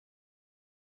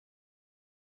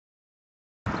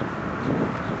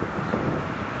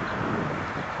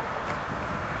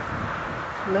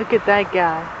Look at that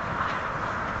guy.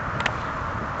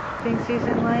 Thinks he's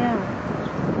in Miami.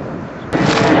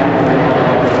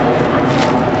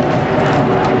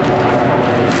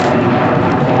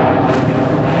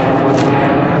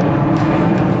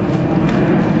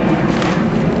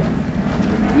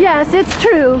 Yes, it's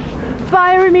true.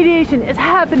 Bioremediation is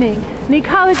happening. And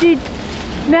Ecology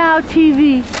Now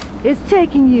TV is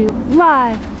taking you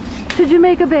live to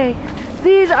Jamaica Bay.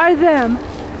 These are them.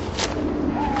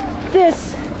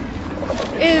 This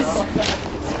is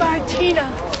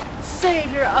Spartina,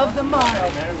 savior of the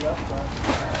marsh.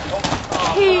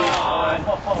 He,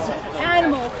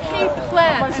 animal, he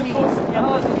plant, he.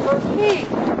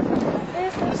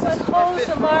 This is what holds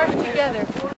the marsh together.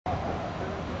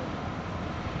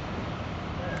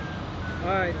 All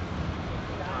right.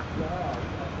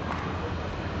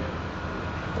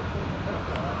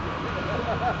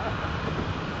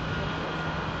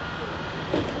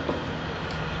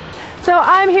 So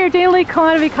I'm here, Dana Lee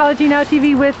Cohen of Ecology Now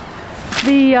TV with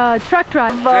the truck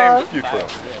driver.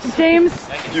 James James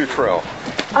Butell.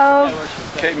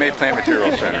 of Cape May Plant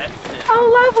Material Center.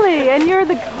 Oh, lovely! And you're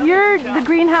the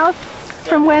greenhouse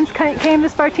from whence came the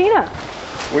Spartina.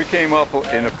 We came up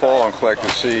in the fall and collected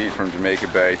seed from Jamaica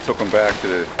Bay, took them back to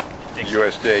the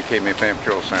USDA Cape May Plant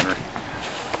Material Center,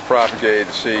 propagated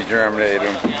the seed, germinated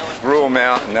them, grew them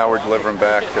out, and now we're delivering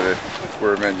back to the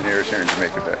Board of Engineers here in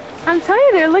Jamaica Bay. I'm telling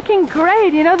you, they're looking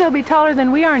great. You know, they'll be taller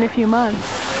than we are in a few months.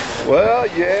 Well,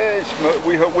 yeah,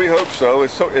 we hope so.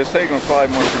 It's taken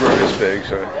 5 months to grow this big,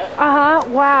 so.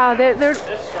 Wow.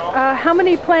 How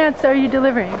many plants are you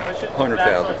delivering?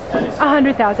 100,000.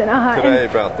 100,000. Today,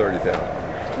 about 30,000.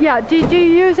 Yeah. Do you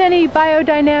use any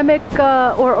biodynamic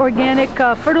or organic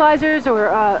fertilizers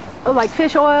or like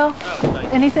fish oil?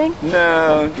 Anything?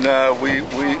 No. We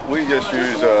just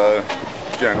use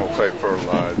general type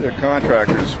fertilizer. The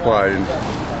contractors supplied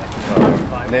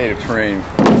native trained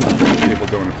people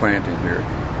doing the planting here.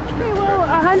 Okay, well,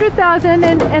 100,000,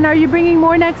 and are you bringing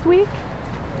more next week?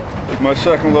 My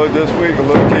second load this week. A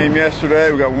load came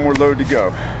yesterday. We got one more load to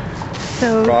go.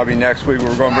 So probably next week.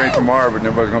 We're going to bring tomorrow, but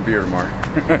nobody's going to be here tomorrow.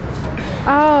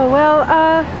 Oh, well,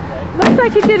 looks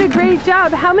like you did a great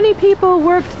job. How many people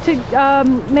worked to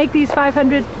make these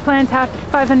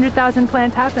 500,000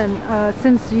 plants happen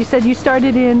since you said you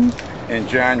started in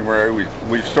January?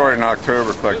 We started in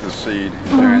October, collected the seed.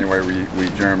 In January, we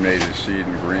germinated the seed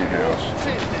in the greenhouse.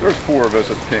 There's 4 of us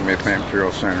at the Cape May Plant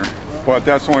Material Center, but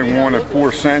that's only one of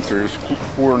 4 centers,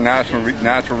 4 Natural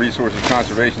Resources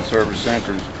Conservation Service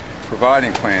centers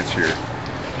providing plants here.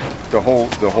 The whole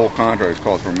contract is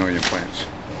called for 1 million plants.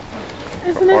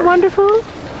 Isn't it wonderful?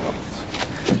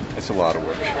 It's a lot of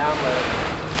work.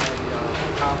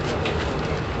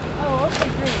 Oh, okay,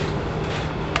 great.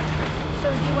 So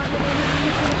do you want me to introduce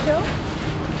you to the show?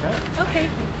 Okay. Okay.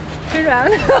 Turn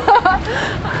around.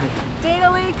 Dana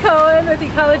Lee Cohen with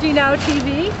Ecology Now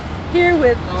TV, here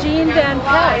with Gene Van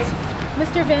Pelt.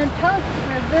 Mr. Van Pelt,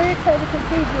 we're very excited to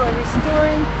see you are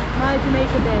restoring my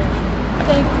Jamaica Bay.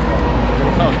 Thank you.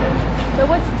 So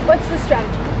what's the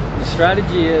strategy? The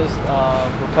strategy is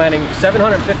we're planting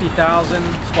 750,000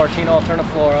 Spartina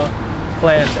alterniflora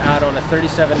plants out on a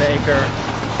 37-acre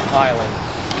island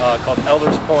called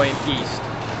Elders Point East.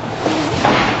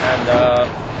 And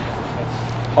it's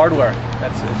hard work.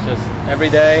 It's just every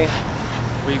day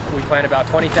we plant about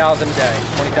 20,000 a day,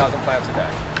 20,000 plants a day.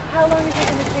 How long is it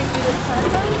going to take you to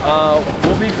plant them?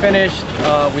 We'll be finished.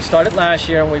 We started last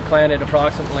year and we planted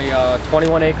approximately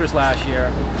 21 acres last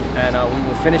year, and we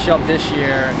will finish up this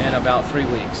year in about 3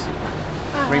 weeks.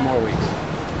 3 more weeks.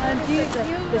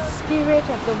 The spirit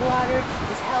of the water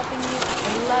is helping you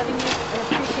and loving you and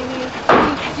appreciating you.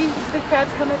 Do the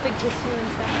crabs come up and kiss you and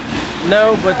stuff?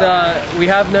 No, but we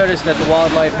have noticed that the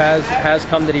wildlife has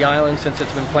come to the island since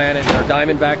it's been planted. There are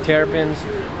diamondback terrapins,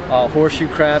 horseshoe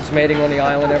crabs mating on the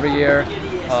island every year,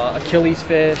 Achilles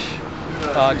fish,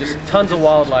 just tons of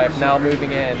wildlife now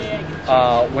moving in.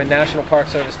 When National Park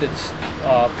Service did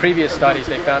previous studies,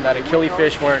 they found that Achilles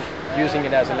fish weren't using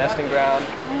it as a nesting ground,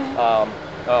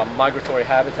 migratory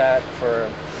habitat for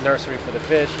nursery for the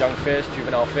fish, young fish,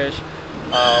 juvenile fish.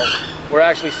 We're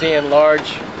actually seeing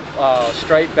large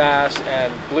striped bass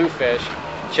and bluefish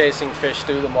chasing fish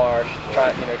through the marsh,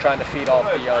 trying to feed off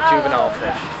the juvenile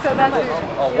fish. So that's a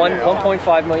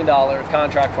 $1.5 million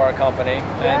contract for our company,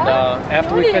 and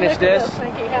after we finish this, is this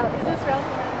relevant?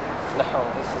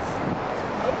 no, this is.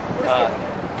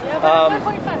 Yeah, but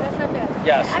 1.5, that's not bad.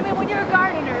 Yes. I mean, when you're a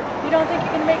gardener, you don't think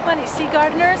you're going to make money. See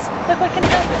gardeners? Look what can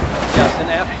happen. Yes,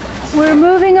 and after. We're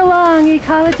moving along.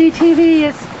 Ecology TV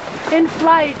is in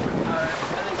flight.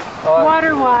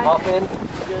 Water-wise. Hop in.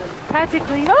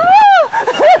 Practically. Oh!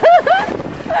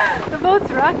 The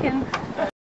boat's rocking.